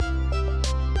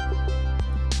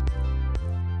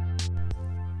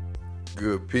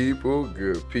Good people,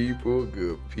 good people,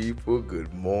 good people,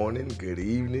 good morning, good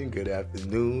evening, good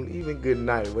afternoon, even good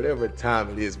night, whatever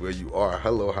time it is where you are.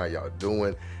 Hello, how y'all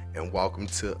doing? And welcome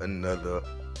to another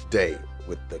day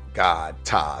with the God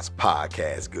Ties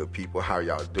podcast. Good people, how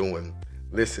y'all doing?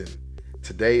 Listen,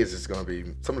 today is just going to be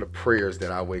some of the prayers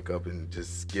that I wake up and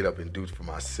just get up and do for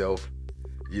myself.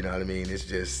 You know what I mean? It's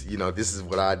just, this is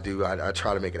what I do. I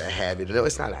try to make it a habit. No,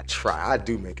 it's not I try. I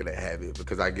do make it a habit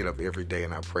because I get up every day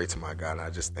and I pray to my God. And I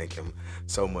just thank him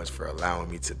so much for allowing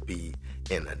me to be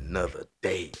in another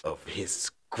day of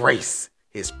his grace,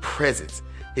 his presence,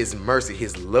 his mercy,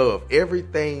 his love,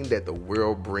 everything that the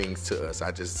world brings to us.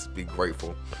 I just be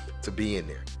grateful to be in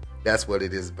there. That's what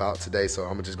it is about today. So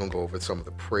I'm just going to go over some of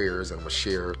the prayers and I'm going to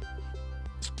share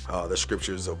the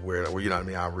scriptures of where, you know what I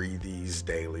mean? I read these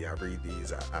daily. I read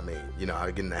these.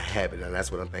 I get in the habit, and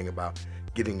that's what I'm thinking about,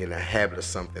 getting in the habit of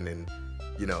something. And,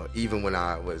 even when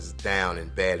I was down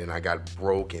and bad and I got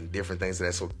broke and different things like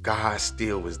that, so God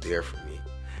still was there for me.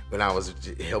 When I was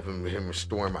helping him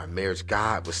restoring my marriage,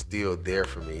 God was still there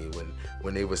for me.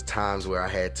 When there was times where I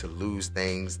had to lose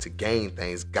things to gain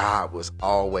things, God was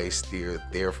always still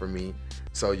there for me.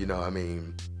 So,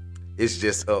 it's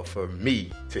just up for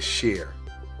me to share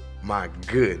my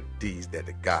good deeds that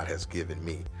God has given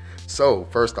me. So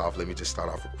first off, let me just start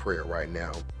off with prayer right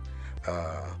now.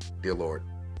 Dear Lord,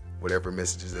 whatever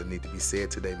messages that need to be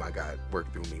said today, my God,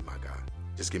 work through me, my God.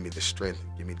 Just give me the strength,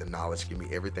 give me the knowledge, give me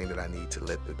everything that I need to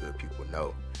let the good people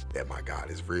know that my God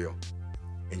is real.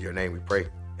 In your name we pray,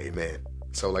 amen.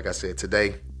 So like I said,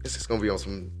 today, this is going to be on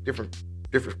some different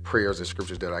prayers and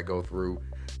scriptures that I go through,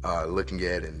 looking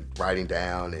at and writing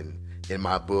down and in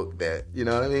my book that,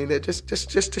 that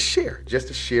just to share,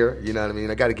 you know what I mean?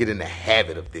 I got to get in the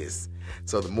habit of this.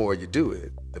 So the more you do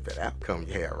it, the better outcome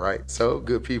you have, right? So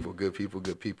good people.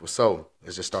 So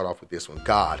let's just start off with this one.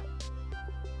 God,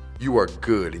 you are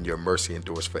good and your mercy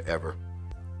endures forever.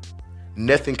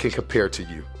 Nothing can compare to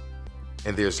you,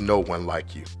 and there's no one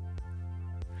like you.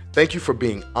 Thank you for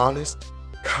being honest,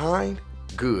 kind,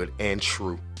 good, and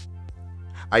true.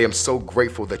 I am so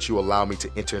grateful that you allow me to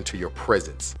enter into your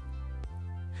presence.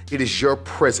 It is your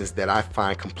presence that I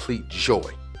find complete joy.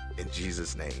 In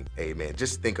Jesus' name, amen.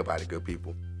 Just think about it, good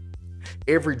people.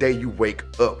 Every day you wake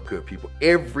up, good people.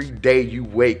 Every day you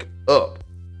wake up,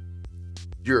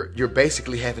 you're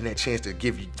basically having that chance to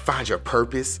find your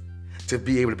purpose, to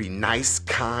be able to be nice,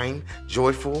 kind,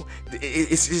 joyful.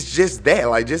 It's just that.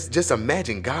 Like just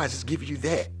imagine God just giving you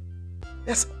that.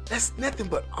 That's nothing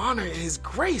but honor in His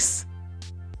grace.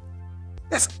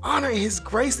 That's honor in His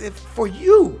grace for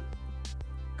you.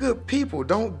 Good people,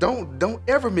 do not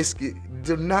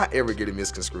ever get it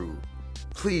misconstrued.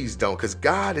 Please don't, because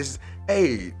God is,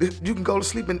 you can go to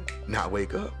sleep and not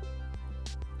wake up.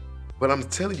 But I'm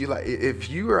telling you, like, if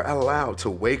you are allowed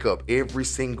to wake up every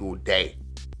single day,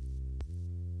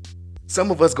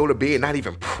 some of us go to bed not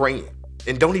even praying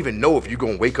and don't even know if you're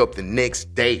going to wake up the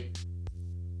next day.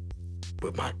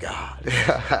 But my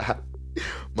God,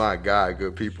 my God,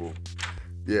 good people.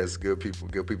 Yes, good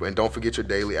people. And don't forget your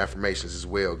daily affirmations as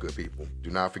well, good people.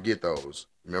 Do not forget those.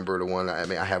 Remember the one, I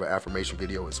have an affirmation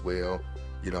video as well.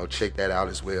 Check that out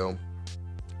as well.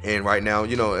 And right now,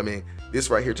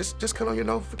 this right here, just cut on your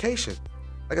notification.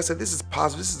 Like I said, this is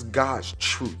positive. This is God's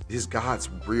truth. This is God's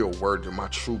real word to my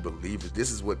true believers. This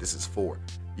is what this is for.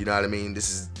 You know what I mean?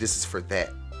 This is for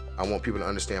that. I want people to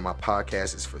understand my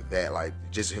podcast is for that. Like,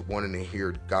 just wanting to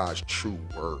hear God's true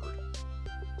word.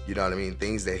 You know what I mean?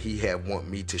 Things that He want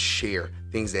me to share.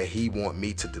 Things that He want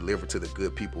me to deliver to the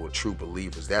good people or true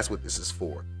believers. That's what this is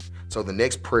for. So the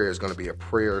next prayer is going to be a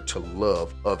prayer to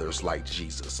love others like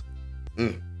Jesus.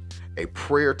 A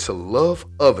prayer to love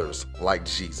others like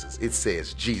Jesus. It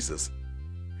says, Jesus,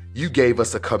 you gave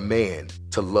us a command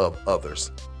to love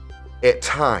others. At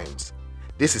times,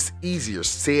 this is easier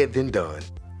said than done.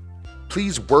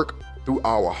 Please work through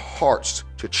our hearts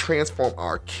to transform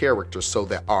our character so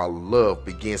that our love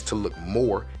begins to look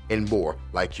more and more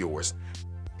like yours.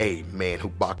 Amen.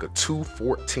 Habakkuk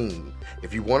 2:14.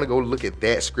 If you want to go look at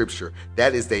that scripture,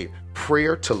 that is a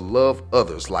prayer to love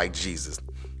others like Jesus.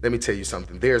 Let me tell you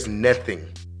something. There's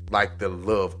nothing like the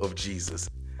love of Jesus.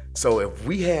 So if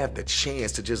we have the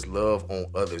chance to just love on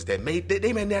others, they may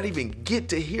not even get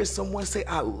to hear someone say,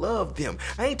 I love them.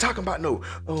 I ain't talking about no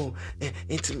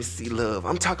intimacy love.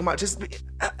 I'm talking about just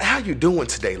how you doing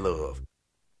today, love?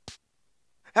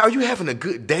 Are you having a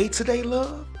good day today,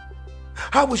 love?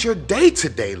 How was your day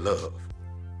today, love?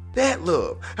 That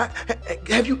love.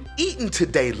 Have you eaten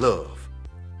today, love?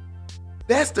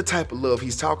 That's the type of love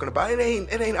he's talking about. It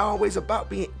ain't always about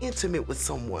being intimate with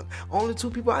someone. Only two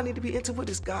people I need to be intimate with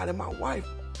is God and my wife.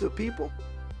 Good people.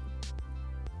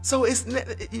 So it's,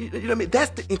 you know what I mean?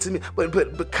 That's the intimate,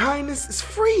 but kindness is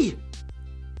free.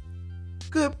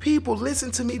 Good people,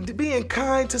 listen to me. Being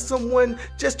kind to someone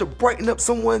just to brighten up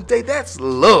someone's day, that's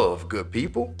love, good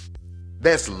people.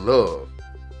 That's love.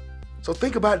 So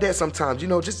think about that sometimes,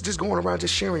 just going around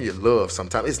just sharing your love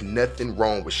sometimes. There's nothing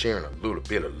wrong with sharing a little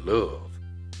bit of love.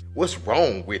 What's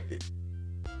wrong with it?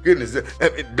 Goodness,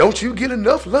 don't you get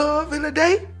enough love in a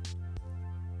day?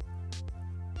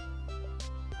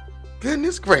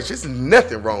 Goodness gracious, there's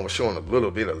nothing wrong with showing a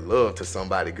little bit of love to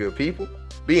somebody, good people.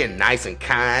 Being nice and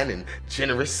kind and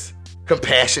generous,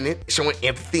 compassionate, showing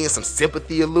empathy and some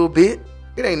sympathy a little bit.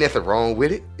 It ain't nothing wrong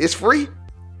with it. It's free.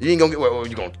 You ain't gonna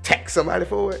you gonna tax somebody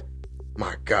for it?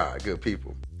 My God, good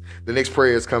people. The next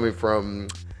prayer is coming from,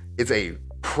 it's a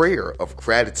prayer of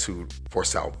gratitude for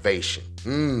salvation.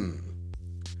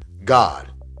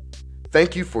 God,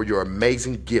 thank you for your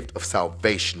amazing gift of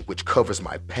salvation, which covers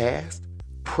my past,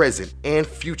 present, and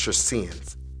future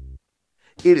sins.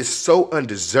 It is so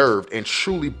undeserved and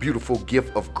truly beautiful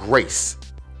gift of grace.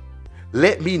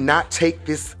 Let me not take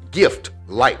this gift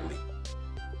lightly,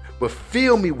 but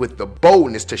fill me with the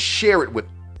boldness to share it with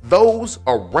those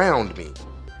around me.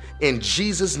 In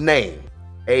Jesus' name,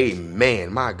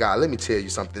 amen. My God, let me tell you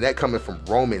something. That coming from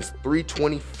Romans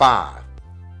 3:25.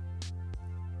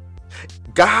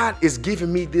 God is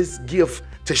giving me this gift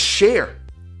to share.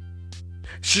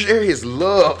 Share his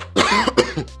love.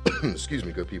 Excuse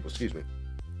me, good people, excuse me.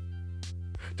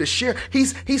 To share,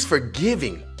 he's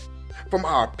forgiving from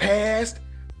our past,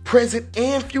 present,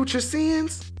 and future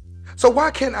sins. So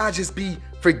why can't I just be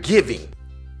forgiving?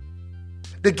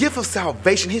 The gift of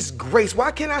salvation, his grace.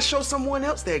 Why can't I show someone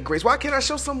else that grace? Why can't I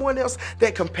show someone else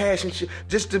that compassion?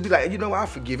 Just to be like, I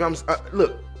forgive you.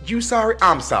 Look, you sorry,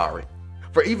 I'm sorry.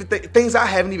 For even things I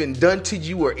haven't even done to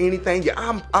you or anything,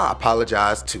 I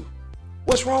apologize too.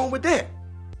 What's wrong with that?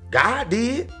 God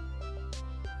did.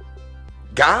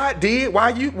 God did. Why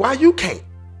you can't?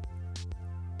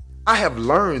 I have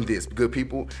learned this, good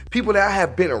people. People that I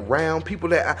have been around, people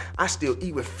that I still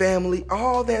eat with, family,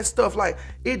 all that stuff. Like,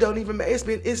 it don't even matter.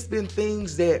 It's been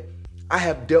things that I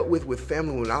have dealt with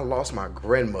family when I lost my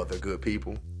grandmother, good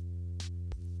people.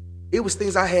 It was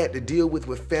things I had to deal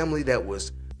with family that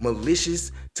was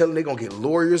malicious, telling they're gonna get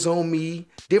lawyers on me,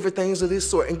 different things of this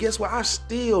sort. And guess what? I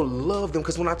still love them,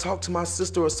 because when I talk to my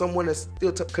sister or someone that's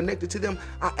still connected to them,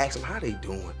 I ask them how they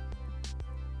doing.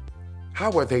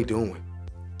 How are they doing?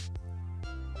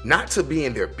 Not to be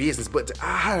in their business, but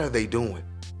how are they doing?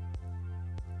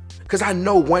 Because I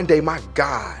know one day my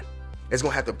God is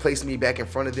going to have to place me back in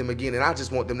front of them again, and I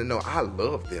just want them to know I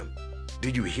love them. Do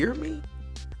you hear me?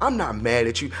 I'm not mad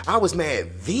at you. I was mad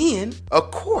then,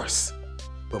 of course.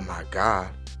 But my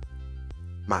God,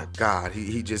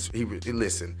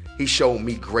 listen, he showed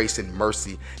me grace and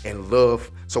mercy and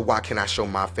love. So why can't I show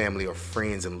my family or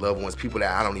friends and loved ones, people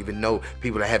that I don't even know,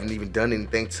 people that haven't even done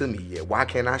anything to me yet? Why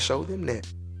can't I show them that?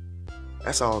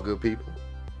 That's all, good people.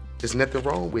 There's nothing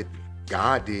wrong with it.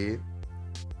 God did.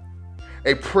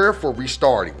 A prayer for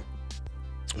restarting.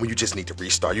 When you just need to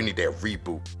restart, you need that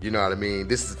reboot. You know what I mean?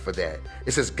 This is for that.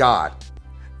 It says, God,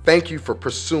 thank you for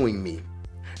pursuing me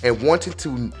and wanting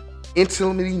to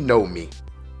intimately know me.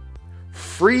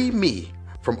 Free me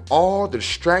from all the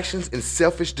distractions and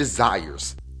selfish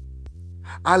desires.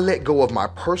 I let go of my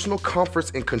personal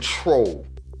comforts and control.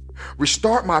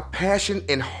 Restart my passion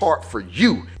and heart for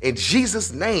you. In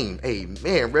Jesus' name,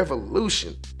 amen.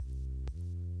 Revolution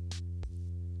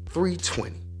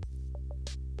 3:20.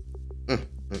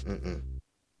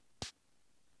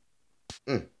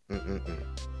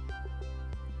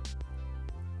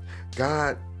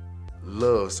 God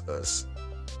loves us.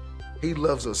 He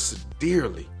loves us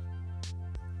dearly.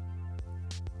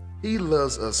 He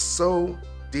loves us so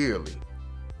dearly.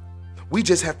 We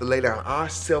just have to lay down our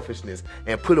selfishness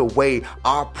and put away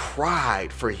our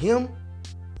pride for him.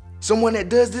 Someone that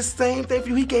does this same thing for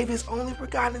you, he gave his only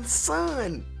begotten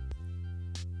son.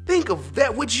 Think of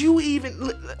that. Would you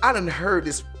even, I done heard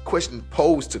this question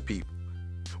posed to people.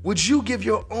 Would you give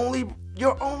your only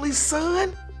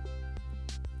son?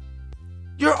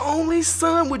 Your only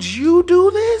son, would you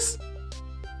do this?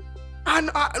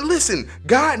 Listen,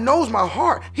 God knows my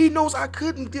heart. He knows I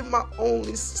couldn't give my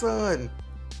only son.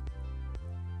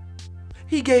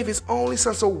 He gave his only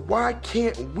son, so why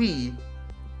can't we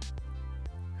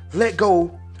let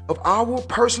go of our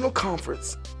personal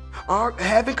comforts, our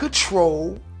having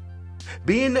control,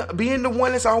 being the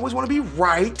one that's always want to be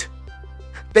right,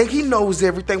 think he knows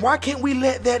everything? Why can't we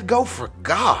let that go for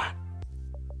God?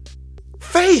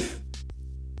 Faith.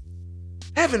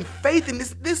 Having faith in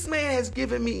this man has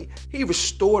given me, he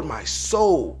restored my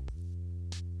soul.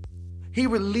 He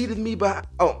will lead me by,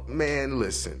 oh man,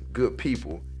 listen, good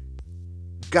people.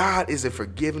 God is a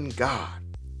forgiving God.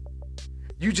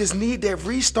 You just need that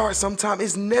restart sometime.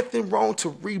 It's nothing wrong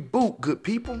to reboot, good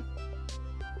people.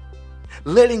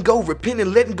 Letting go,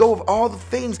 repenting, letting go of all the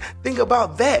things. Think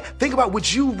about that. Think about,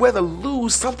 would you rather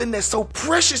lose something that's so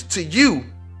precious to you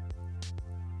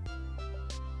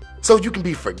so you can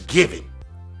be forgiven?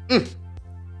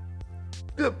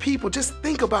 Good people, just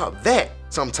think about that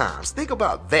sometimes. Think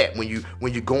about that when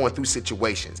you're going through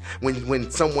situations.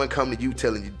 When someone come to you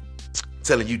telling you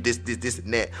this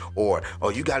and that, or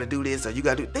you got to do this, or you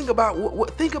got to do. Think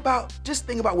about just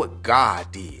think about what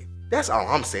God did. That's all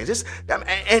I'm saying.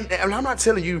 And I'm not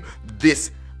telling you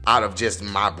this out of just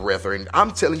my breath,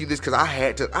 I'm telling you this because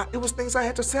it was things I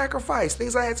had to sacrifice,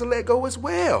 things I had to let go as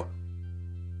well.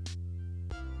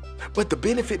 But the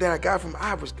benefit that I got from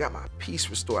I got my peace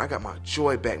restored. I got my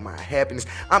joy back, my happiness.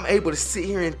 I'm able to sit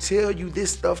here and tell you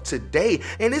this stuff today.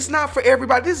 And it's not for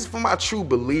everybody. This is for my true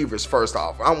believers, first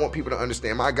off. I want people to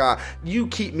understand, my God, you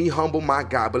keep me humble, my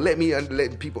God. But let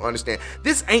people understand,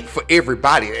 this ain't for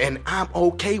everybody. And I'm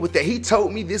okay with that. He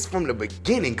told me this from the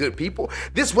beginning, good people.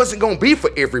 This wasn't going to be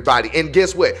for everybody. And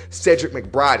guess what? Cedric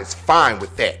McBride is fine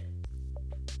with that.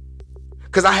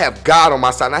 Because I have God on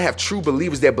my side, and I have true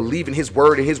believers that believe in his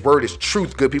word, and his word is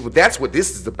truth, good people. That's what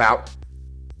this is about.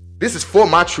 This is for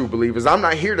my true believers. I'm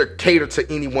not here to cater to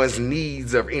anyone's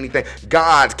needs or anything.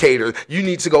 God caters. You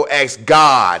need to go ask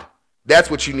God.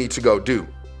 That's what you need to go do.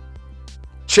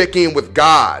 Check in with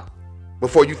God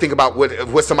before you think about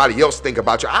what somebody else think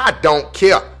about you. I don't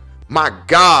care. My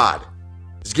God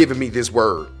is giving me this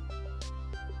word.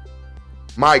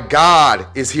 My God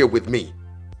is here with me.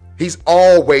 He's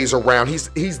always around.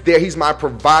 He's there. He's my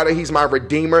provider. He's my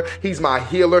redeemer. He's my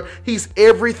healer. He's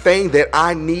everything that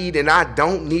I need, and I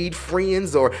don't need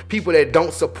friends or people that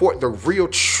don't support the real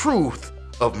truth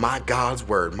of my God's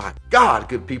word. My God,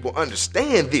 good people,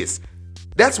 understand this.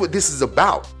 That's what this is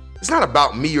about. It's not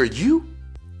about me or you.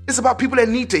 It's about people that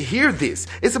need to hear this.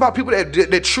 It's about people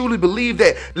that truly believe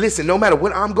that, listen, no matter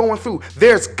what I'm going through,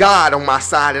 there's God on my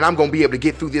side, and I'm going to be able to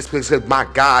get through this because my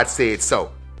God said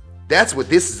so. That's what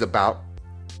this is about.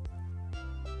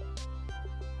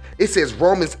 It says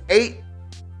Romans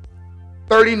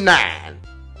 8:39.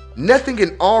 Nothing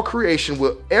in all creation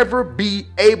will ever be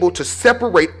able to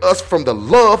separate us from the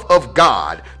love of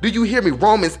God. Do you hear me?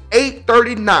 Romans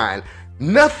 8:39.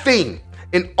 Nothing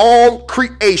in all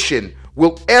creation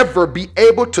will ever be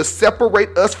able to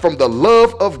separate us from the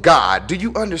love of God. Do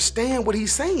you understand what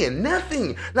he's saying?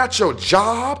 Nothing, not your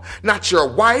job, not your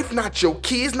wife, not your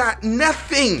kids,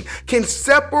 nothing can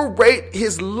separate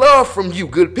his love from you,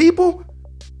 good people.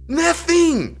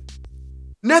 Nothing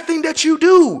that you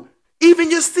do, even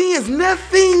your sins,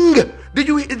 nothing.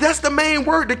 That's the main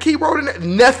word, the key word in it.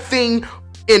 Nothing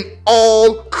in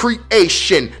all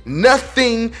creation,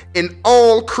 nothing in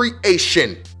all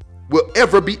creation will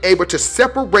ever be able to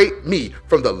separate me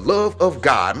from the love of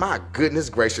God. My goodness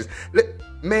gracious.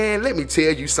 Man, let me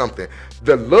tell you something.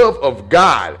 The love of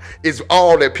God is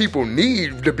all that people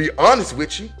need, to be honest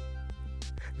with you.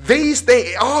 These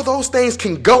things, all those things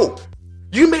can go.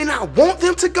 You may not want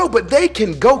them to go, but they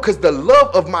can go because the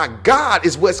love of my God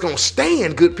is what's going to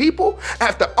stand, good people.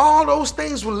 After all those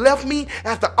things were left me,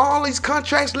 after all these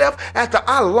contracts left, after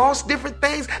I lost different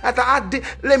things,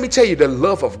 let me tell you, the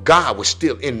love of God was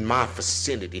still in my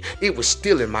vicinity. It was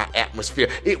still in my atmosphere.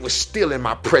 It was still in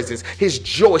my presence. His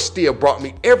joy still brought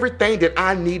me everything that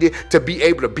I needed to be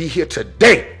able to be here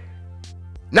today.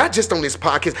 Not just on this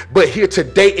podcast, but here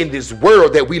today in this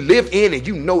world that we live in. And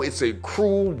you know it's a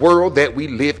cruel world that we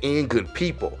live in, good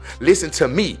people. Listen to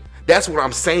me. That's what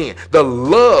I'm saying. The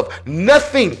love,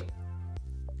 nothing.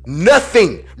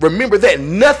 Remember that,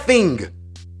 nothing,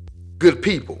 good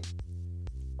people.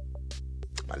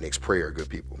 My next prayer, good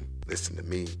people. Listen to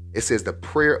me. It says the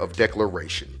prayer of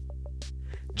declaration.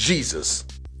 Jesus,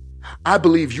 I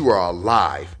believe you are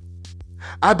alive.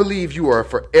 I believe you are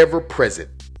forever present.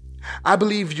 I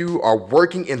believe you are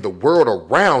working in the world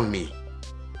around me.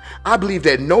 I believe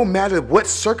that no matter what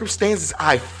circumstances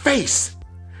I face,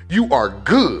 you are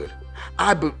good.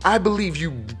 I believe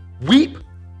you weep,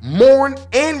 mourn,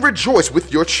 and rejoice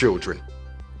with your children.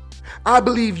 I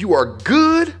believe you are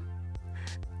good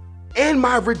and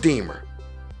my Redeemer.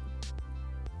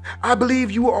 I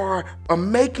believe you are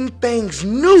making things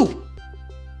new.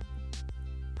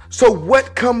 So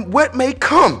what may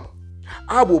come,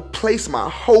 I will place my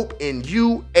hope in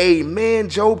you. Amen.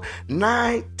 Job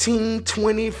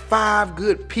 19:25,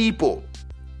 good people.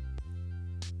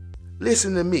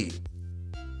 Listen to me.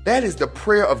 That is the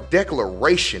prayer of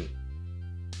declaration.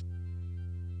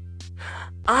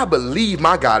 I believe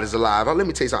my God is alive. Let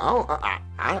me tell you something.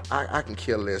 I can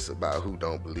care less about who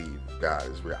don't believe God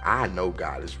is real. I know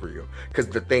God is real because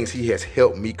the things he has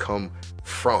helped me come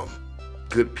from.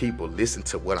 Good people, listen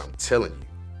to what I'm telling you.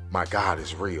 My God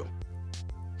is real.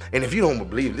 And if you don't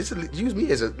believe it, use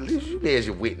me as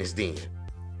your witness then.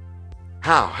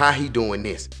 How he doing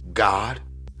this? God.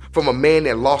 From a man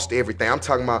that lost everything. I'm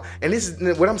talking about, and this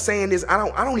is what I'm saying is I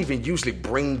don't even usually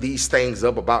bring these things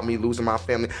up about me losing my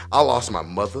family. I lost my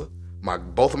mother,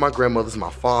 both of my grandmothers, my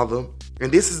father. And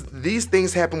these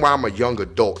things happen while I'm a young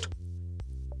adult.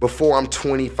 Before I'm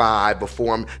 25,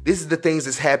 this is the things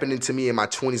that's happening to me in my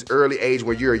 20s, early age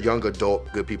where you're a young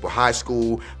adult, good people, high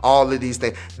school, all of these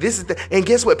things. And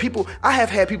guess what? I have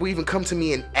had people even come to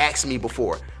me and ask me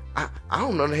before, I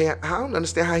don't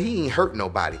understand how he ain't hurt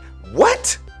nobody.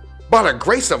 What? By the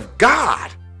grace of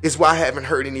God is why I haven't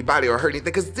hurt anybody or hurt anything.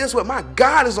 Because guess what? My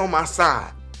God is on my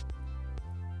side.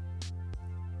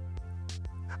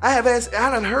 I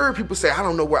done heard people say, I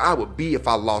don't know where I would be if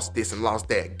I lost this and lost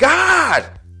that. God,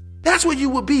 that's where you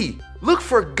would be. Look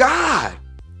for God.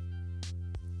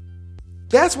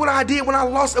 That's what I did when I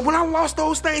lost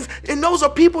those things. And those are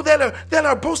people that are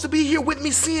supposed to be here with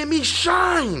me, seeing me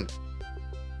shine.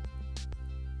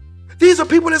 These are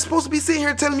people that's supposed to be sitting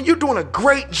here telling me you're doing a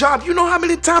great job. You know how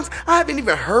many times I haven't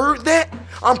even heard that?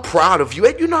 I'm proud of you.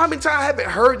 And you know how many times I haven't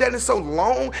heard that in so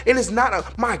long? And it's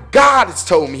not my God has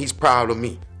told me he's proud of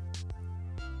me.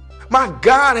 My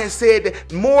God has said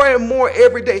that more and more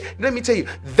every day. Let me tell you,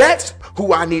 that's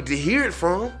who I need to hear it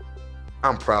from.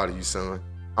 I'm proud of you, son.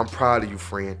 I'm proud of you,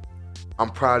 friend.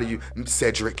 I'm proud of you,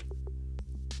 Cedric.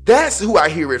 That's who I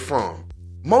hear it from.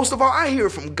 Most of all, I hear it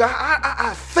from God.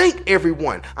 I thank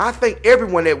everyone. I thank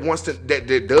everyone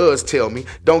that does tell me.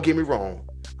 Don't get me wrong.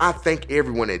 I thank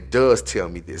everyone that does tell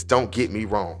me this. Don't get me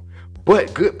wrong.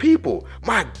 But good people,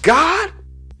 my God,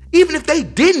 even if they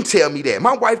didn't tell me that,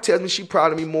 my wife tells me she's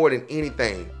proud of me more than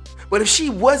anything. But if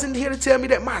she wasn't here to tell me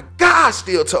that, my God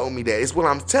still told me that. It's what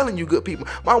I'm telling you, good people.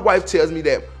 My wife tells me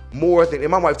that and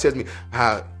my wife tells me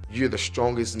how you're the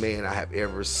strongest man I have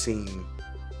ever seen.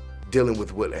 Dealing with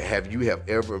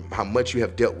how much you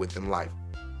have dealt with in life.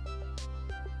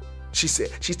 She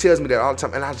tells me that all the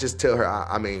time, and I just tell her,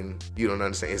 I mean, you don't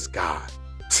understand, it's God.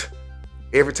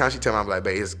 Every time she tells me, I'm like,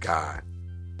 babe, it's God.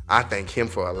 I thank him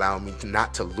for allowing me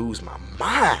not to lose my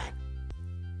mind.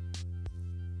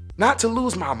 Not to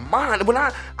lose my mind. When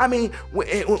I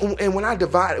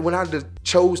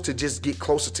chose to just get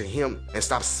closer to him and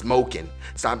stop smoking,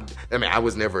 I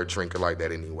was never a drinker like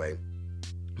that anyway.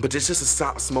 But just to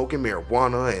stop smoking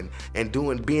marijuana and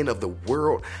being of the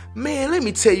world, man, let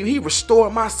me tell you, he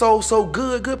restored my soul so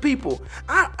good people.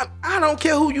 I don't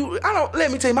care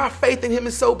let me tell you, my faith in him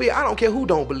is so big, I don't care who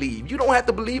don't believe. You don't have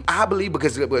to believe. I believe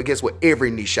because guess what?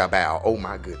 Every knee shall bow. Oh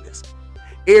my goodness.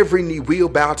 Every knee will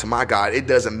bow to my God. It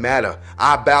doesn't matter.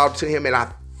 I bowed to him and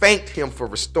I thanked him for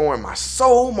restoring my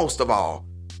soul most of all.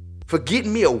 For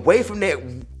getting me away from that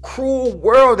cruel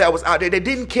world that was out there that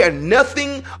didn't care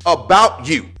nothing about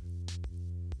you.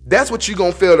 That's what you're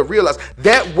going to fail to realize.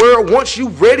 That world, once you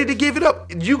ready to give it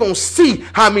up, you're going to see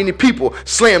how many people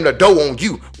slam the door on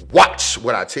you. Watch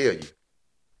what I tell you.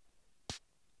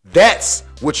 That's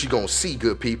what you're going to see,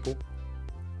 good people.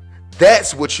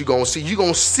 That's what you're going to see. You're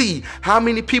going to see how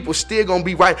many people still going to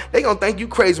be right. They're going to think you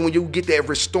crazy when you get that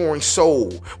restoring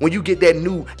soul. When you get that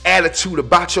new attitude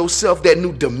about yourself, that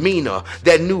new demeanor,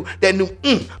 that new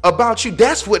about you.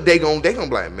 That's what they're going to be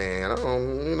like, man,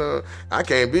 I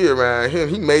can't be around him.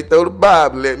 He may throw the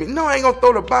Bible at me. No, I ain't going to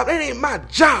throw the Bible. That ain't my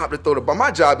job to throw the Bible.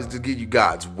 My job is to give you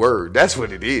God's word. That's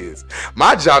what it is.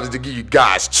 My job is to give you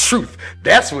God's truth.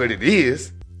 That's what it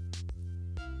is.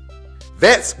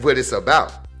 That's what it's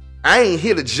about. I ain't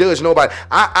here to judge nobody.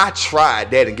 I tried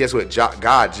that, and guess what?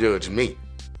 God judged me.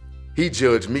 He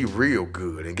judged me real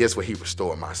good, and guess what? He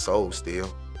restored my soul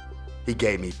still. He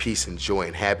gave me peace and joy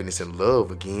and happiness and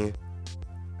love again.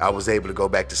 I was able to go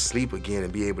back to sleep again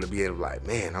and be able to like,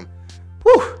 man,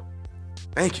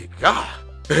 thank you, God.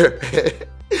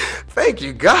 Thank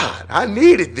you, God. I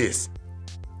needed this.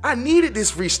 I needed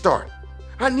this restart.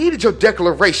 I needed your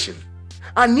declaration.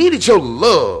 I needed your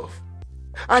love.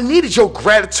 I needed your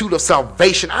gratitude of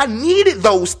salvation. I needed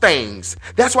those things.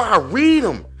 That's why I read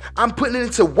them. I'm putting it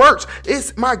into works.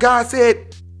 My God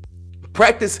said,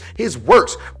 practice his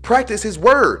works. Practice his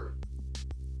word.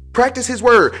 Practice his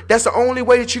word. That's the only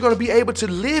way that you're going to be able to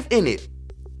live in it.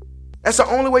 That's the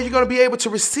only way you're going to be able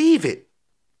to receive it.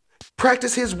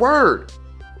 Practice his word.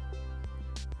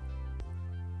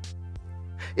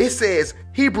 It says,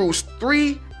 Hebrews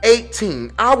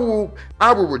 3:18, I will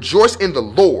rejoice in the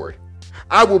Lord.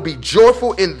 I will be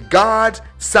joyful in God's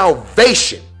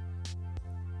salvation.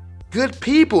 Good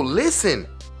people, listen.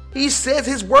 He says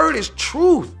his word is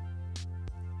truth.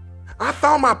 I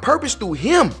found my purpose through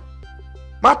him.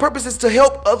 My purpose is to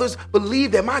help others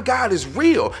believe that my God is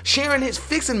real, sharing his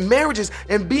fixing marriages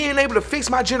and being able to fix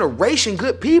my generation,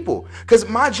 good people, because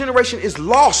my generation is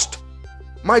lost.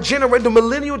 The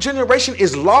millennial generation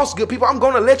is lost, good people. I'm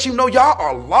going to let you know y'all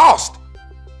are lost.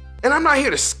 And I'm not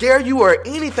here to scare you or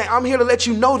anything. I'm here to let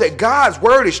you know that God's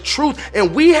word is truth,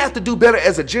 and we have to do better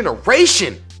as a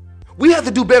generation. We have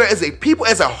to do better as a people,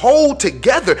 as a whole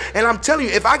together. And I'm telling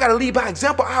you, if I got to lead by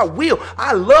example, I will.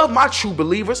 I love my true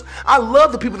believers. I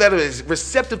love the people that are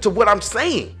receptive to what I'm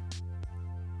saying.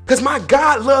 Because my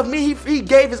God loved me. He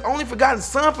gave his only forgotten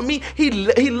son for me. He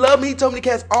loved me. He told me to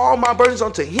cast all my burdens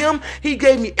onto him. He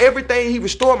gave me everything. He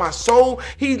restored my soul.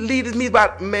 He leaded me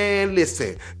by, man,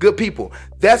 listen, good people.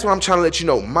 That's what I'm trying to let you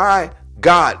know. My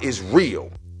God is real.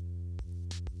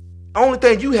 Only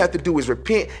thing you have to do is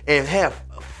repent and have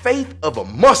faith of a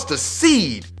mustard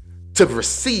seed to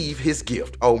receive his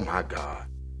gift. Oh my God.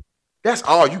 That's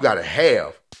all you got to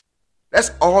have. That's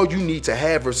all you need to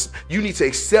have. You need to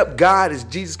accept God as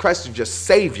Jesus Christ as your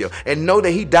Savior and know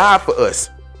that he died for us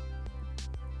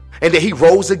and that he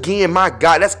rose again. My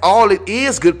God, that's all it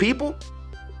is, good people.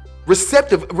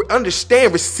 Receptive,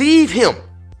 understand, receive him.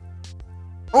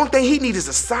 Only thing he needs is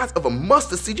the size of a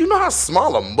mustard seed. You know how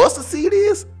small a mustard seed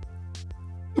is?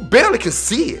 You barely can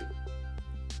see it.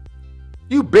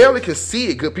 You barely can see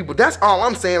it, good people. That's all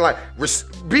I'm saying. Like,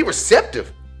 be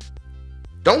receptive.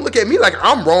 Don't look at me like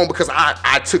I'm wrong because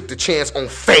I took the chance on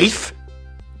faith.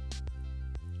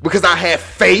 Because I had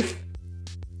faith.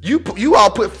 You all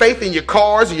put faith in your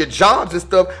cars and your jobs and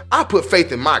stuff. I put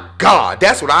faith in my God.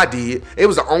 That's what I did. It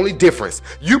was the only difference.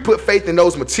 You put faith in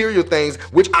those material things,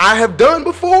 which I have done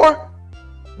before.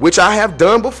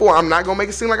 I'm not going to make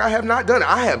it seem like I have not done it.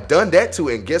 I have done that too.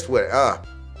 And guess what?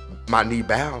 My knee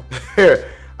bowed.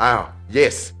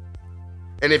 Yes.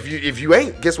 And if you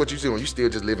ain't, guess what you doing? You still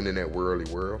just living in that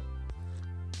worldly world.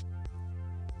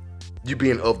 You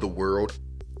being of the world.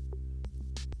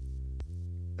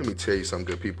 Let me tell you something,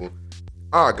 good people.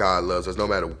 Our God loves us no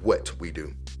matter what we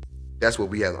do. That's what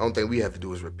we have. The only thing we have to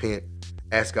do is repent.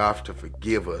 Ask God to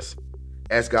forgive us.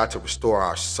 Ask God to restore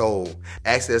our soul.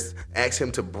 Ask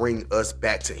him to bring us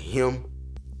back to him.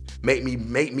 Make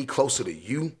me closer to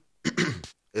you.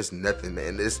 It's nothing,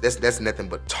 man. That's nothing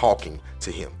but talking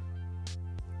to him.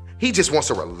 He just wants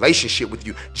a relationship with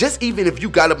you. Just even if you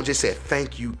got up and just said,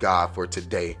 thank you, God, for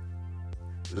today.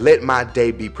 Let my day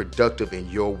be productive in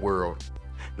your world.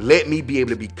 Let me be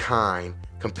able to be kind,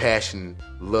 compassionate,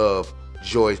 love,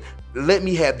 joy. Let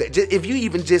me have that. If you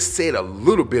even just said a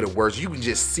little bit of words, you can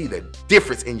just see the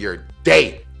difference in your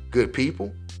day, good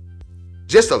people.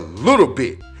 Just a little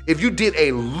bit. If you did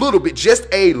a little bit, just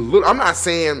a little. I'm not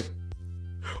saying,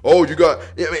 oh, you got,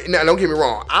 now don't get me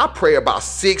wrong. I pray about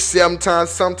 6, 7 times,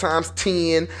 sometimes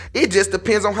 10. It just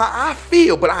depends on how I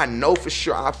feel. But I know for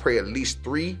sure I pray at least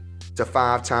 3 to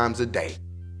 5 times a day.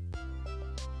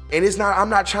 And I'm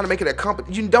not trying to make it a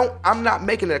competition. I'm not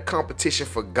making it a competition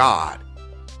for God.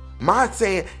 My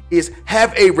saying is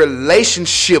have a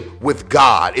relationship with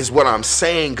God is what I'm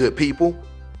saying, good people.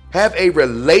 Have a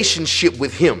relationship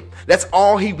with him. That's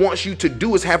all he wants you to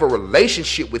do is have a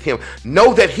relationship with him.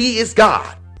 Know that he is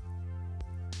God.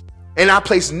 And I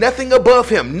place nothing above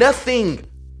him. Nothing.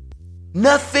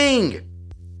 Nothing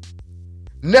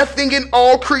in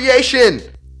all creation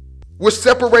will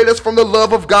separate us from the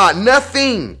love of God.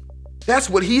 Nothing.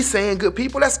 That's what he's saying, good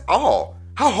people. That's all.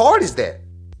 How hard is that?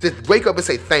 To wake up and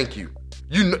say thank you.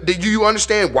 Do you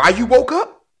understand why you woke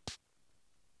up?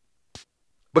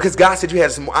 Because God said you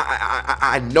had some.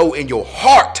 I know in your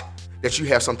heart that you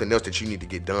have something else that you need to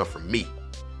get done for me.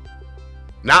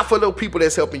 Not for those people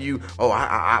that's helping you. Oh,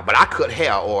 but I cut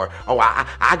hair, or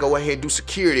I go ahead and do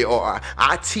security, or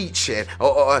I teach, and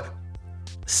or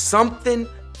something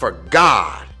for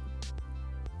God.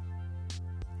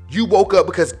 You woke up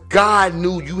because God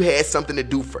knew you had something to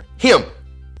do for him.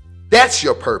 That's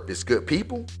your purpose, good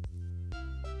people.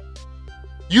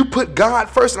 You put God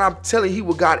first, and I'm telling you, he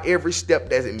will guide every step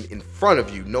that's in front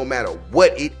of you, no matter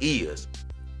what it is.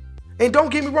 And don't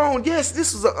get me wrong, yes,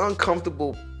 this was an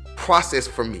uncomfortable process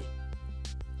for me.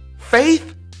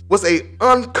 Faith was an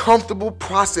uncomfortable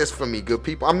process for me, good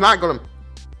people. I'm not gonna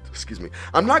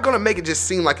make it just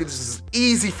seem like it's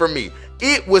easy for me.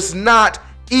 It was not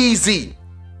easy.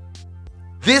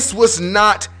 This was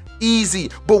not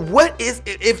easy. But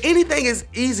if anything is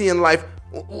easy in life,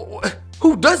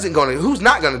 who's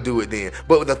not gonna do it then?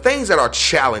 But the things that are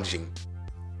challenging,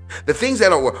 the things that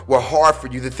were hard for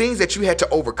you, the things that you had to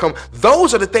overcome,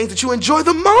 those are the things that you enjoy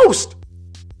the most.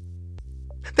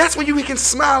 That's when you can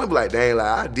smile and be like, dang, like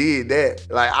I did that.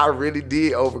 Like I really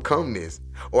did overcome this.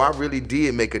 Or I really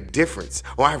did make a difference.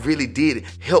 Or I really did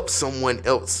help someone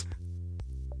else.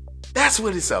 That's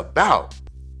what it's about.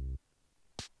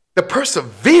 The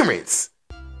perseverance.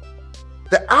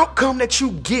 The outcome that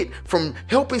you get from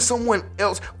helping someone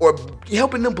else or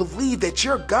helping them believe that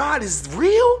your God is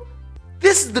real.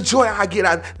 This is the joy I get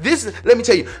out of this. Let me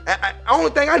tell you, the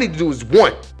only thing I need to do is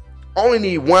one. I only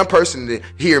need one person to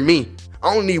hear me.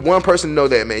 I only need one person to know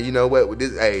that, man, you know what?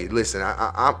 Hey, listen,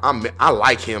 I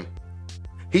like him.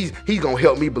 He's going to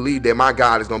help me believe that my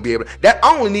God is going to be able to. That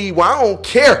I only need one. I don't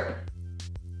care.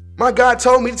 My God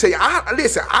told me to tell you,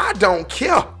 listen, I don't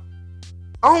care.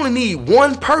 I only need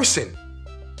one person.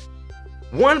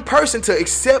 One person to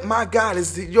accept my God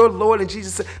as your Lord and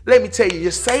Jesus. Let me tell you,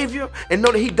 your Savior, and know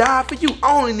that he died for you.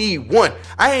 I only need one.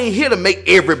 I ain't here to make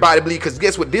everybody believe, because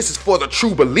guess what? This is for the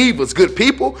true believers, good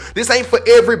people. This ain't for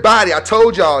everybody. I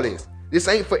told y'all this. This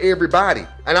ain't for everybody.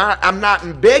 And I'm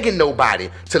not begging nobody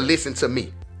to listen to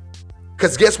me.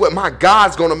 Because guess what? My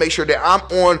God's going to make sure that I'm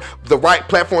on the right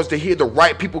platforms to hear the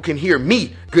right people can hear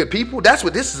me, good people. That's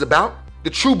what this is about. The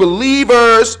true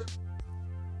believers.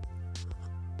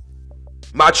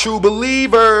 My true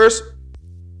believers.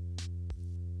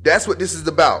 That's what this is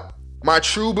about. My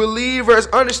true believers.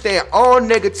 Understand, all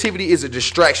negativity is a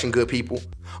distraction, good people.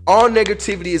 All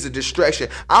negativity is a distraction.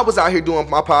 I was out here doing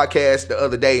my podcast the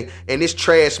other day, and this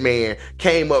trash man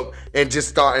came up and just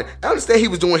started. I understand he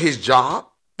was doing his job.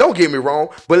 Don't get me wrong,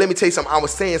 but let me tell you something. I was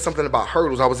saying something about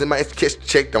hurdles. I was in my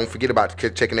check. Don't forget about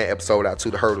checking that episode out too,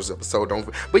 the hurdles episode.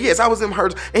 But yes, I was in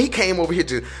hurdles, and he came over here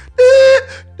just.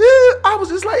 I was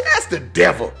just like, that's the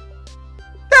devil.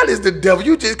 That is the devil.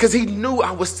 You just because he knew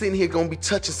I was sitting here gonna be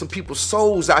touching some people's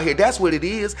souls out here. That's what it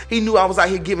is. He knew I was out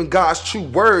here giving God's true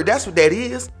word. That's what that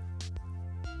is.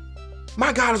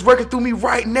 My God is working through me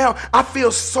right now. I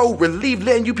feel so relieved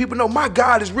letting you people know my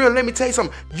God is real. Let me tell you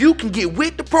something. You can get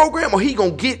with the program, or he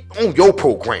gonna get on your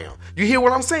program. You hear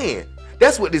what I'm saying?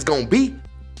 That's what it's gonna be.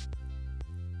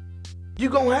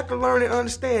 You're gonna have to learn and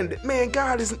understand that,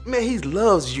 man, he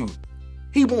loves you.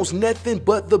 He wants nothing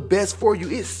but the best for you.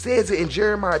 It says it in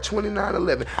Jeremiah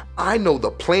 29:11. I know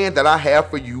the plan that I have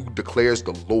for you, declares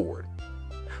the Lord.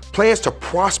 Plans to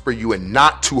prosper you and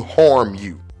not to harm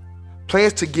you.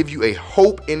 Plans to give you a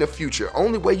hope in the future.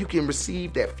 Only way you can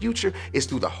receive that future is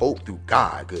through the hope through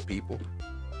God, good people.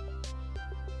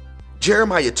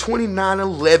 Jeremiah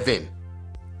 29:11.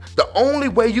 The only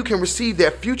way you can receive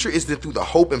that future is through the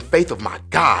hope and faith of my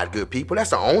God, good people. That's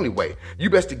the only way. You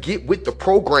best to get with the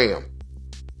program,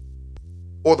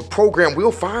 or the program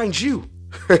will find you.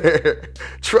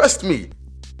 Trust me.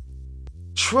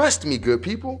 Trust me, good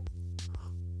people.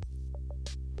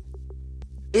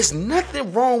 It's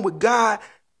nothing wrong with God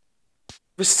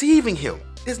receiving him.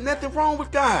 There's nothing wrong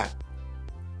with God.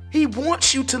 He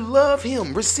wants you to love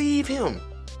him, receive him.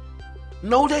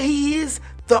 Know that he is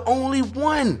the only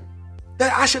one.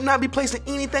 That I should not be placing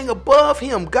anything above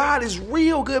him. God is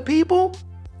real, good people.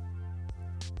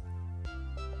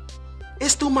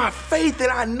 It's through my faith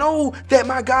that I know that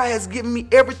my God has given me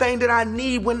everything that I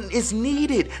need when it's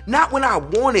needed, not when I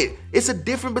want it. It's a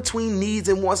difference between needs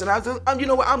and wants. And you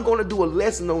know what? I'm going to do a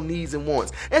lesson on needs and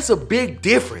wants. It's a big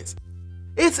difference.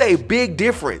 It's a big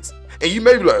difference. And you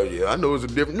may be like, yeah, I know it's a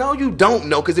difference. No, you don't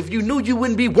know, because if you knew, you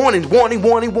wouldn't be wanting.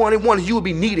 You would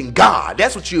be needing God.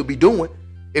 That's what you would be doing.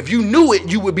 If you knew it,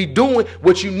 you would be doing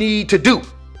what you need to do.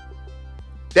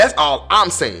 That's all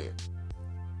I'm saying.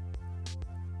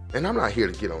 And I'm not here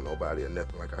to get on nobody or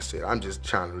nothing, like I said. I'm just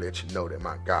trying to let you know that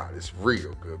my God is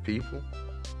real, good people.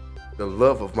 The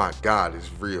love of my God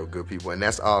is real, good people. And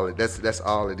that's all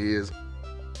it is.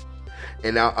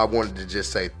 And now I wanted to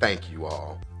just say thank you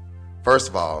all. First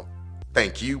of all,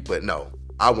 thank you, but no,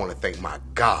 I want to thank my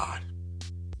God.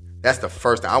 That's the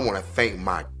first thing. I want to thank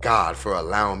my God for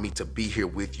allowing me to be here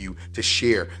with you to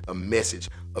share a message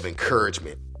of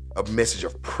encouragement, a message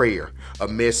of prayer, a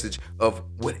message of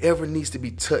whatever needs to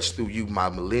be touched through you, my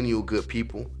millennial good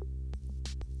people.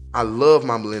 I love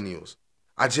my millennials.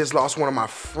 I just lost one of my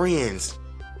friends.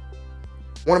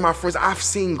 One of my friends I've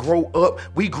seen grow up.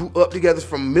 We grew up together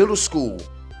from middle school.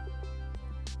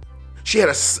 She had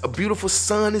a beautiful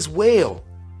son as well.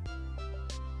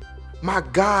 My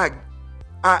God,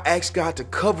 I asked God to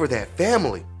cover that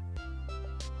family.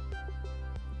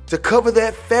 To cover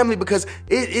that family, because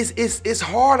it's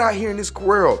hard out here in this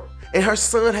world. And her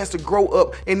son has to grow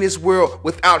up in this world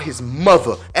without his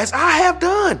mother, as I have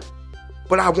done.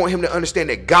 But I want him to understand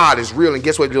that God is real. And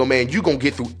guess what, little man? You're going to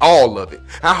get through all of it.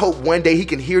 I hope one day he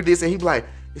can hear this and he'll be like,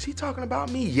 is he talking about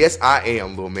me? Yes, I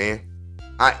am, little man.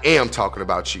 I am talking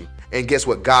about you. And guess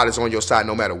what? God is on your side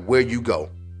no matter where you go.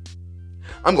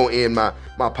 I'm gonna end my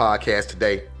podcast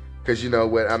today. Because you know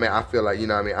what, I mean, I feel like, you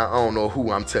know what I mean, I don't know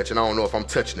who I'm touching. I don't know if I'm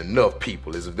touching enough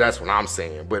people. That's what I'm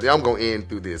saying. But I'm going to end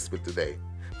through this with today.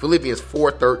 Philippians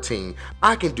 4:13.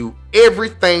 I can do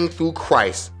everything through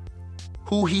Christ,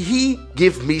 who he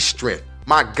gives me strength.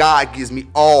 My God gives me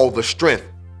all the strength.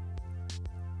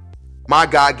 My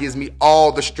God gives me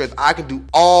all the strength. I can do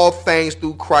all things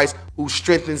through Christ who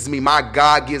strengthens me. My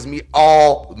God gives me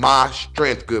all my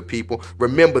strength, good people.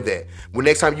 Remember that. When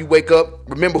next time you wake up,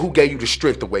 remember who gave you the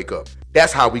strength to wake up.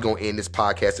 That's how we going to end this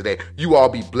podcast today. You all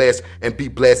be blessed and be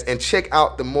blessed. And check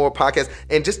out the more podcasts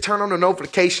and just turn on the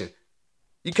notification.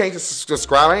 You can't just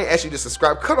subscribe. I ain't ask you to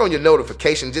subscribe. Cut on your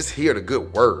notification. Just hear the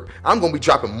good word. I'm going to be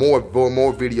dropping more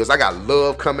videos. I got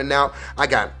love coming out. I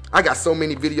got so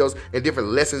many videos and different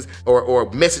lessons or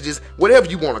messages, whatever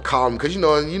you want to call them. Because you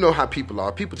know how people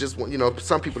are. People just want,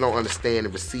 some people don't understand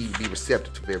and be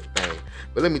receptive to everything.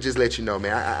 But let me just let you know,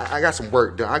 man, I got some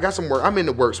work done. I got some work. I'm in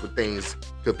the works with things,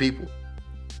 good people.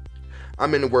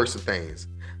 I'm in the works of things.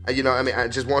 I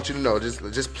just want you to know,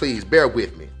 just please bear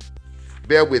with me.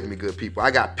 Bear with me, good people.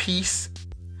 I got peace.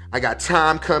 I got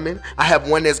time coming. I have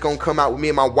one that's going to come out with me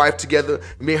and my wife together.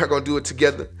 Me and her going to do it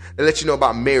together. And let you know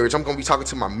about marriage. I'm going to be talking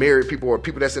to my married people or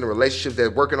people that's in a relationship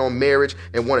that's working on marriage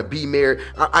and want to be married.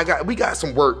 We got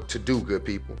some work to do, good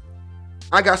people.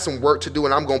 I got some work to do,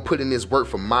 and I'm going to put in this work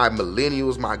for my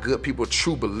millennials, my good people,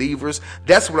 true believers.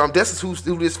 This is who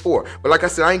this for. But like I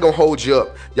said, I ain't going to hold you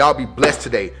up. Y'all be blessed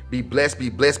today. Be blessed, be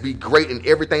great in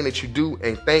everything that you do.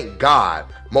 And thank God,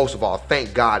 most of all,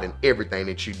 thank God in everything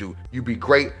that you do. You be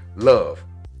great. Love.